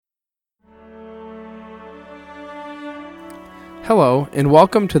Hello, and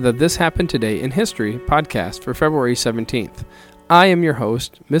welcome to the This Happened Today in History podcast for February 17th. I am your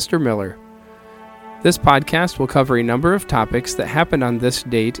host, Mr. Miller. This podcast will cover a number of topics that happened on this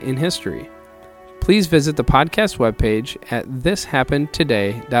date in history. Please visit the podcast webpage at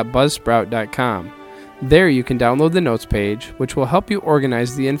thishappenedtoday.buzzsprout.com. There you can download the notes page, which will help you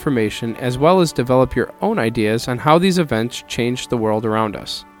organize the information as well as develop your own ideas on how these events changed the world around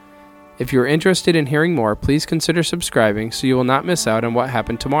us. If you are interested in hearing more, please consider subscribing so you will not miss out on what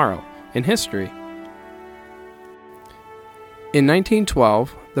happened tomorrow in history. In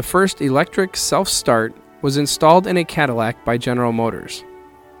 1912, the first electric self-start was installed in a Cadillac by General Motors.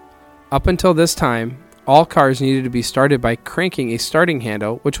 Up until this time, all cars needed to be started by cranking a starting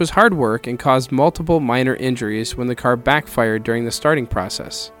handle, which was hard work and caused multiple minor injuries when the car backfired during the starting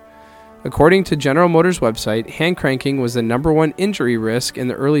process. According to General Motors' website, hand cranking was the number one injury risk in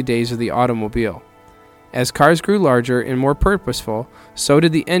the early days of the automobile. As cars grew larger and more purposeful, so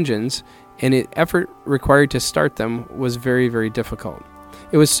did the engines, and the effort required to start them was very, very difficult.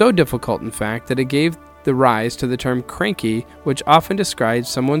 It was so difficult, in fact, that it gave the rise to the term cranky, which often describes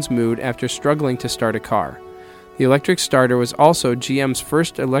someone's mood after struggling to start a car. The electric starter was also GM's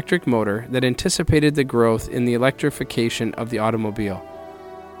first electric motor that anticipated the growth in the electrification of the automobile.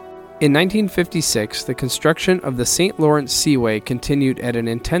 In 1956, the construction of the St. Lawrence Seaway continued at an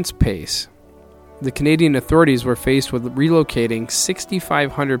intense pace. The Canadian authorities were faced with relocating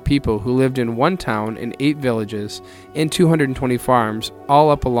 6,500 people who lived in one town and 8 villages and 220 farms,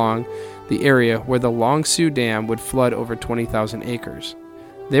 all up along the area where the Long Sault Dam would flood over 20,000 acres.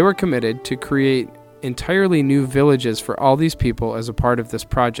 They were committed to create entirely new villages for all these people as a part of this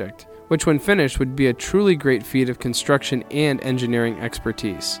project, which when finished would be a truly great feat of construction and engineering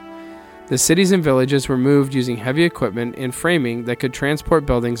expertise. The cities and villages were moved using heavy equipment and framing that could transport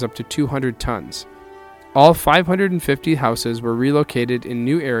buildings up to 200 tons. All 550 houses were relocated in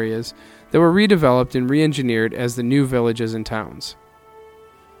new areas that were redeveloped and re-engineered as the new villages and towns.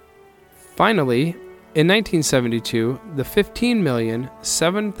 Finally, in 1972, the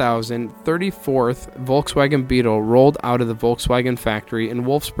 15,007,034th Volkswagen Beetle rolled out of the Volkswagen factory in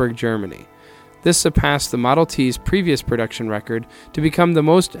Wolfsburg, Germany. This surpassed the Model T's previous production record to become the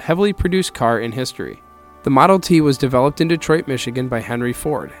most heavily produced car in history. The Model T was developed in Detroit, Michigan by Henry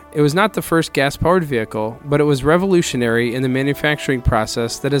Ford. It was not the first gas-powered vehicle, but it was revolutionary in the manufacturing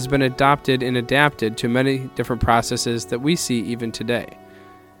process that has been adopted and adapted to many different processes that we see even today.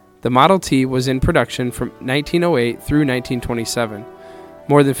 The Model T was in production from 1908 through 1927.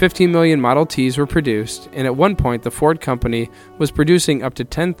 More than 15 million Model Ts were produced, and at one point the Ford company was producing up to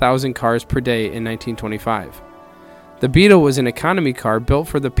 10,000 cars per day in 1925. The Beetle was an economy car built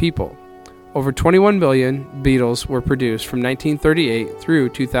for the people. Over 21 million Beetles were produced from 1938 through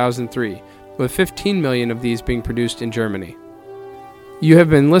 2003, with 15 million of these being produced in Germany. You have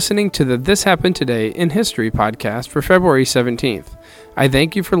been listening to the This Happened Today in History podcast for February 17th. I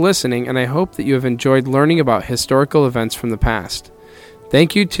thank you for listening, and I hope that you have enjoyed learning about historical events from the past.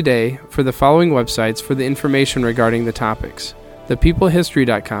 Thank you today for the following websites for the information regarding the topics: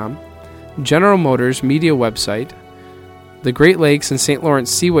 thepeoplehistory.com, General Motors Media website, the Great Lakes and St. Lawrence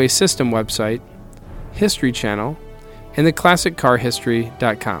Seaway System website, History Channel, and the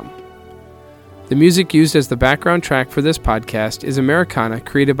ClassicCarHistory.com. The music used as the background track for this podcast is Americana,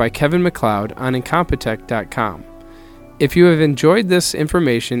 created by Kevin MacLeod on Incompetech.com. If you have enjoyed this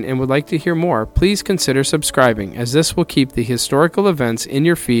information and would like to hear more, please consider subscribing, as this will keep the historical events in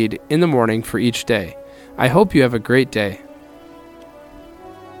your feed in the morning for each day. I hope you have a great day.